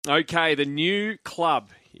Okay, the new club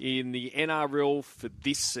in the NRL for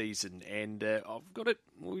this season, and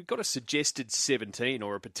we've got a suggested 17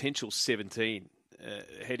 or a potential 17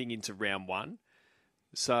 heading into round one.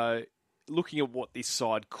 So, looking at what this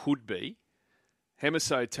side could be,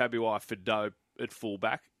 Hamiso Tabuai-Fidow at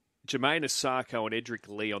fullback, Jermaine Osako and Edric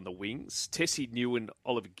Lee on the wings, Tessie New and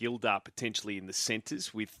Oliver Gildart potentially in the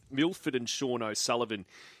centres, with Milford and Sean O'Sullivan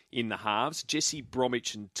in the halves, Jesse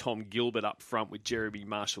Bromwich and Tom Gilbert up front with Jeremy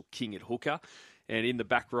Marshall-King at hooker, and in the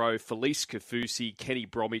back row, Felice Kafusi, Kenny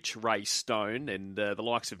Bromwich, Ray Stone, and the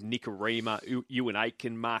likes of Nick Arima, Ewan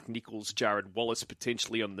Aitken, Mark Nichols, Jared Wallace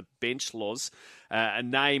potentially on the bench, Loz. A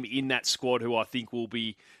name in that squad who I think we'll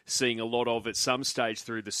be seeing a lot of at some stage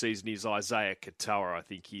through the season is Isaiah Katoa. I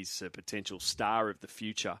think he's a potential star of the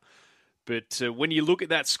future. But when you look at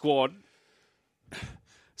that squad,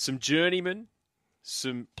 some journeymen,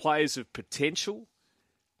 some players of potential,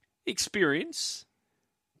 experience,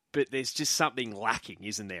 but there's just something lacking,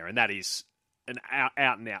 isn't there? And that is an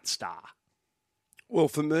out-and-out star. Well,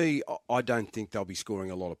 for me, I don't think they'll be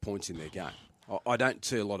scoring a lot of points in their game. I don't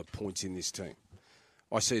see a lot of points in this team.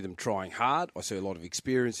 I see them trying hard. I see a lot of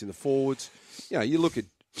experience in the forwards. You know, you look at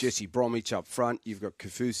Jesse Bromwich up front. You've got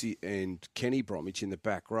Kafusi and Kenny Bromwich in the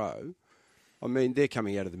back row. I mean, they're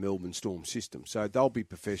coming out of the Melbourne Storm system, so they'll be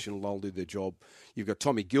professional. They'll do their job. You've got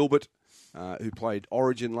Tommy Gilbert, who played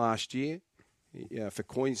Origin last year for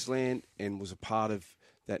Queensland and was a part of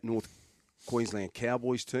that North Queensland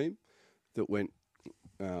Cowboys team that went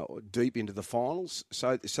deep into the finals.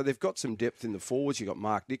 So they've got some depth in the forwards. You've got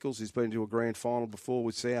Mark Nichols, who's been to a grand final before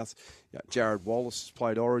with South. Jared Wallace has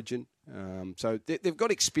played Origin. So they've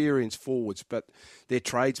got experienced forwards, but they're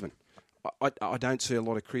tradesmen. I don't see a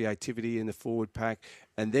lot of creativity in the forward pack.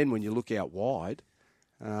 And then when you look out wide,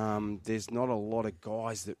 there's not a lot of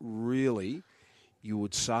guys that really, you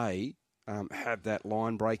would say, have that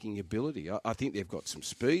line-breaking ability. I think they've got some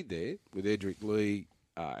speed there with Edric Lee,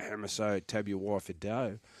 Hamiso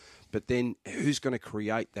Tabuai-Fidow. But then who's going to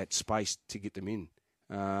create that space to get them in?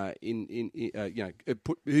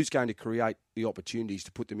 Who's going to create the opportunities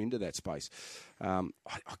to put them into that space? I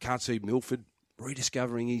can't see Milford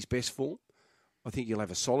rediscovering his best form. I think he'll have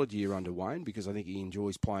a solid year under Wayne because I think he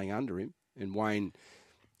enjoys playing under him, and Wayne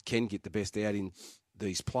can get the best out in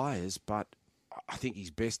these players, but I think his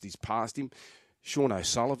best is past him. Sean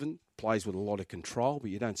O'Sullivan plays with a lot of control, but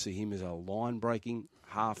you don't see him as a line-breaking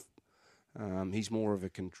half. He's more of a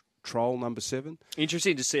control number 7.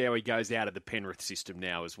 Interesting to see how he goes out of the Penrith system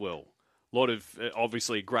now as well. A lot of,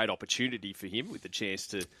 obviously, a great opportunity for him with the chance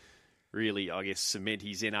to really, I guess, cement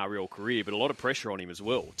his NRL career, but a lot of pressure on him as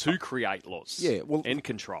well to create lots and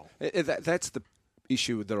control. That's the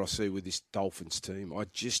issue that I see with this Dolphins team. I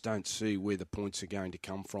just don't see where the points are going to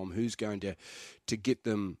come from, who's going to get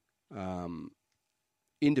them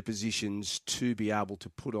into positions to be able to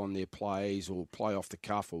put on their plays or play off the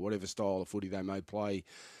cuff or whatever style of footy they may play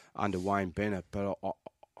under Wayne Bennett, but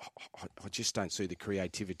I just don't see the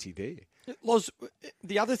creativity there. Loz,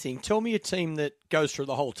 the other thing, tell me a team that goes through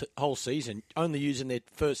the whole season only using their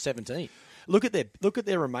first 17. Look at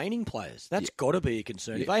their remaining players. That's got to be a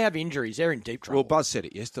concern. Yeah. If they have injuries, they're in deep trouble. Well, Buzz said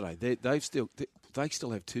it yesterday. They still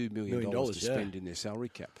have $2 million to spend in their salary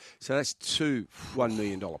cap. So that's two $1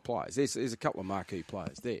 million players. There's a couple of marquee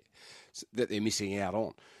players there that they're missing out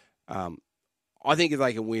on. I think if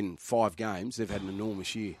they can win 5 games, they've had an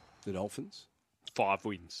enormous year, the Dolphins. 5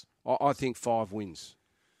 wins. I think 5 wins.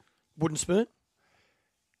 Wooden spoon?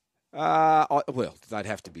 Well, they'd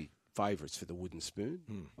have to be favourites for the wooden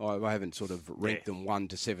spoon. I haven't sort of ranked them 1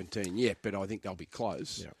 to 17 yet, but I think they'll be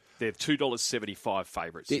close. Yeah. They're $2.75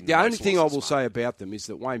 favourites. The only thing I will say about them is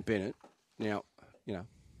that Wayne Bennett, now,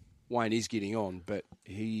 Wayne is getting on, but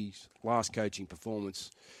his last coaching performance...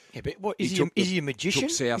 Yeah, but what, is he a magician?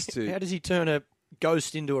 How does he turn a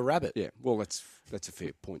ghost into a rabbit? Yeah, well, that's a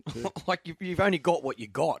fair point too. Like you've only got what you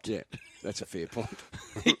got. Yeah, that's a fair point.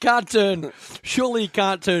 Surely he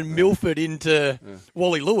can't turn Milford into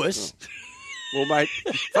Wally Lewis. Well, mate,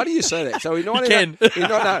 funny you say that. So in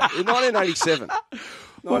 1987...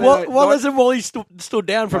 Well, hasn't Wally stood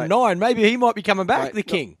down from 9? Maybe he might be coming back, the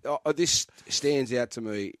king. This stands out to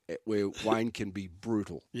me where Wayne can be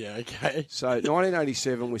brutal. Yeah, okay. So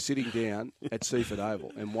 1987, we're sitting down at Seaford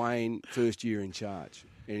Oval, and Wayne, first year in charge,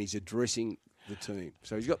 and he's addressing the team.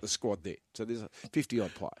 So he's got the squad there. So there's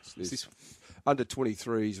 50-odd players. There's under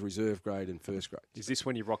 23s, reserve grade and first grade. Is this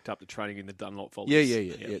when you rocked up to training in the Dunlop Volleys?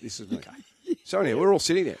 Yeah. This is me. So anyhow, we're all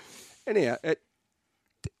sitting there. Anyhow,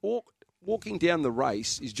 walking down the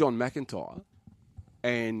race is John McIntyre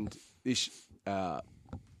and this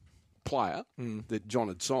player that John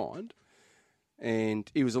had signed, and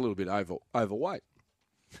he was a little bit overweight.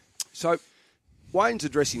 So Wayne's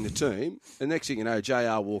addressing the team. The next thing you know,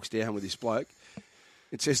 JR walks down with this bloke.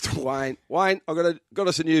 It says to Wayne, I've got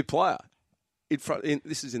us a new player.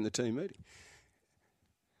 This is in the team meeting.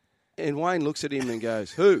 And Wayne looks at him and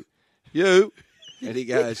goes, who? You? And he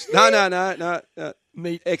goes, no.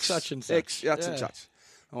 Meet X, such and such. X, and such.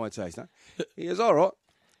 I won't say his name. He goes, all right.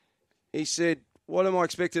 He said, what am I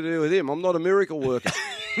expected to do with him? I'm not a miracle worker.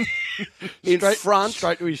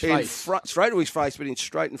 Straight to his face. Straight to his face, but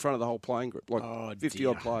straight in front of the whole playing group. Like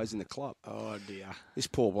 50-odd players in the club. Oh, dear. This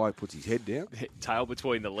poor bloke puts his head down. Tail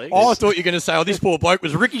between the legs. Oh, I thought you were going to say, this poor bloke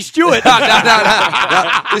was Ricky Stewart.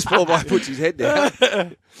 No. This poor bloke puts his head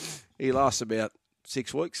down. He lasts about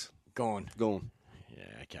 6 weeks. Gone. Yeah,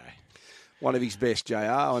 okay. One of his best, JR.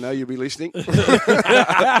 I know you'll be listening. We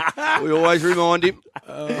always remind him.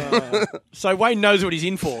 So Wayne knows what he's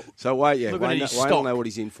in for. So Wayne will stock. know what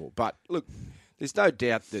he's in for. But look, there's no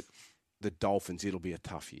doubt that the Dolphins, it'll be a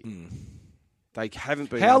tough year. They haven't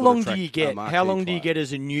been. How able long to do attract you a get? marquee How long do you player. get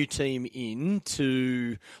as a new team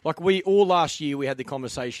into we all last year we had the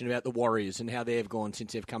conversation about the Warriors and how they've gone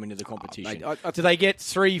since they've come into the competition. Do they get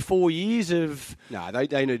 3-4 years of? No,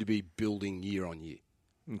 they need to be building year on year.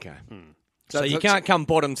 Okay. So you can't come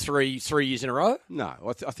bottom 3 years in a row? No,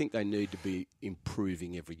 I think they need to be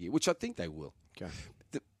improving every year, which I think they will. Okay.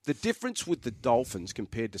 The difference with the Dolphins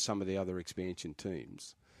compared to some of the other expansion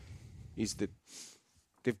teams is that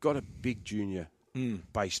they've got a big junior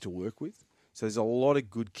base to work with. So there's a lot of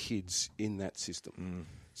good kids in that system.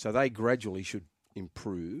 So they gradually should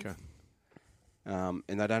improve. Okay. And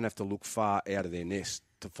they don't have to look far out of their nest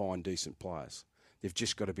to find decent players. They've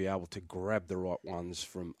just got to be able to grab the right ones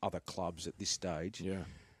from other clubs at this stage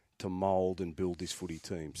to mould and build this footy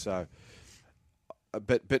team. So,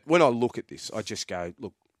 but when I look at this, I just go,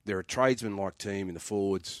 look, they're a tradesman-like team in the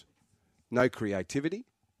forwards. No creativity,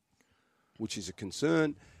 which is a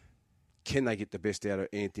concern. Can they get the best out of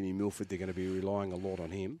Anthony Milford? They're going to be relying a lot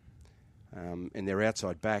on him. And their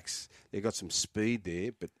outside backs, they've got some speed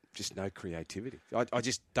there, but just no creativity. I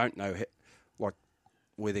just don't know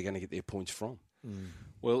where they're going to get their points from.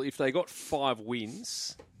 Well, if they got 5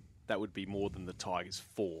 wins, that would be more than the Tigers'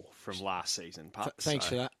 4 from last season. Thanks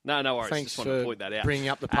for that. No worries. Thanks just wanted to point that out. bringing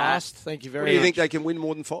up the past. Thank you very much. Do you think they can win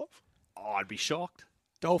more than 5? Oh, I'd be shocked.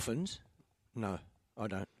 Dolphins? No, I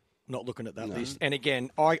don't. Not looking at that list. And again,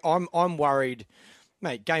 I'm worried,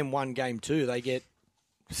 mate. Game 1, game 2, they get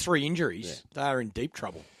 3 injuries. They are in deep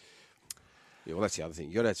trouble. Yeah, well, that's the other thing.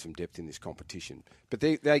 You've got to have some depth in this competition. But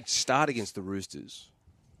they start against the Roosters.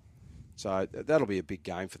 So that'll be a big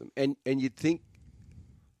game for them. And you'd think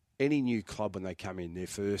any new club, when they come in, their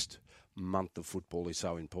first month of football is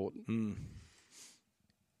so important.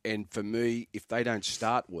 And for me, if they don't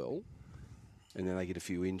start well and then they get a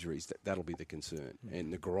few injuries, that'll be the concern.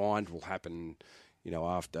 And the grind will happen,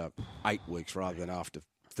 after 8 weeks rather than after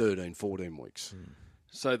 13, 14 weeks.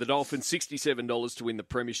 So the Dolphins, $67 to win the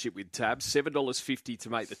premiership with tabs, $7.50 to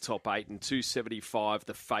make the top 8, and $2.75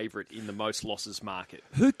 the favourite in the most losses market.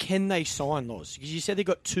 Who can they sign, Loz? Because you said they've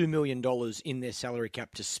got $2 million in their salary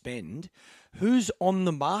cap to spend. Who's on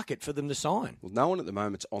the market for them to sign? Well, no one at the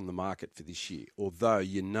moment's on the market for this year, although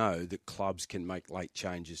you know that clubs can make late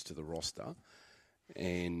changes to the roster,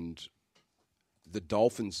 and the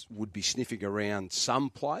Dolphins would be sniffing around some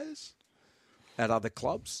players at other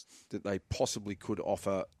clubs that they possibly could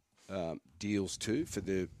offer deals to for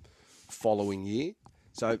the following year.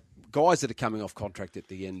 So guys that are coming off contract at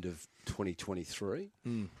the end of 2023,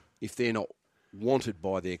 if they're not wanted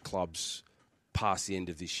by their clubs past the end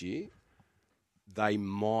of this year, they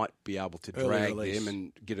might be able to drag them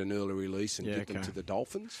and get an early release and get them to the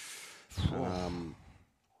Dolphins.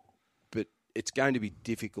 But it's going to be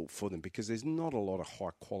difficult for them because there's not a lot of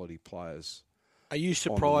high-quality players. Are you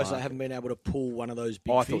surprised they haven't been able to pull one of those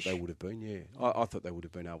big fish? I thought they would have been, yeah. I thought they would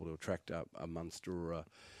have been able to attract a Munster or a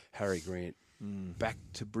Harry Grant back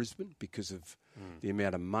to Brisbane because of the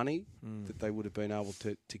amount of money that they would have been able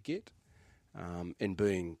to get. And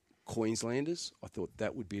being Queenslanders, I thought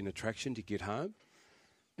that would be an attraction to get home.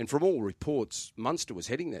 And from all reports, Munster was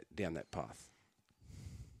heading down that path.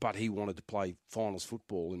 But he wanted to play finals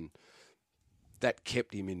football, and that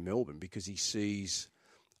kept him in Melbourne because he sees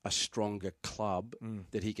a stronger club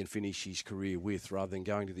that he can finish his career with rather than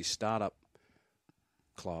going to this startup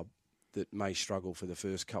club that may struggle for the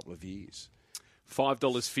first couple of years.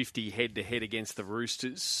 $5.50 head-to-head against the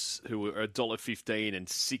Roosters, who are $1.15 and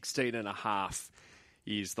 16.5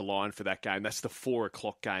 is the line for that game. That's the 4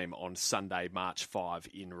 o'clock game on Sunday, March 5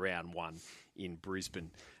 in round 1 in Brisbane.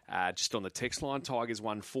 Just on the text line, Tigers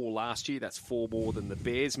won 4 last year. That's 4 more than the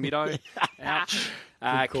Bears, Middo. Ouch.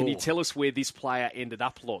 Can you tell us where this player ended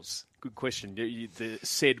up, Loz? Good question. The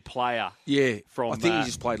said player. Yeah, from I think he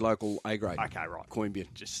just played local A grade. Okay, right.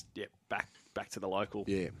 Queanbeyan. Just back to the local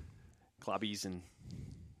clubbies and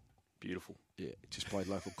beautiful. Yeah, just played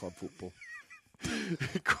local club football.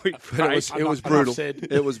 Quick But break. it was brutal. said.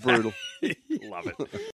 It was brutal. Love it.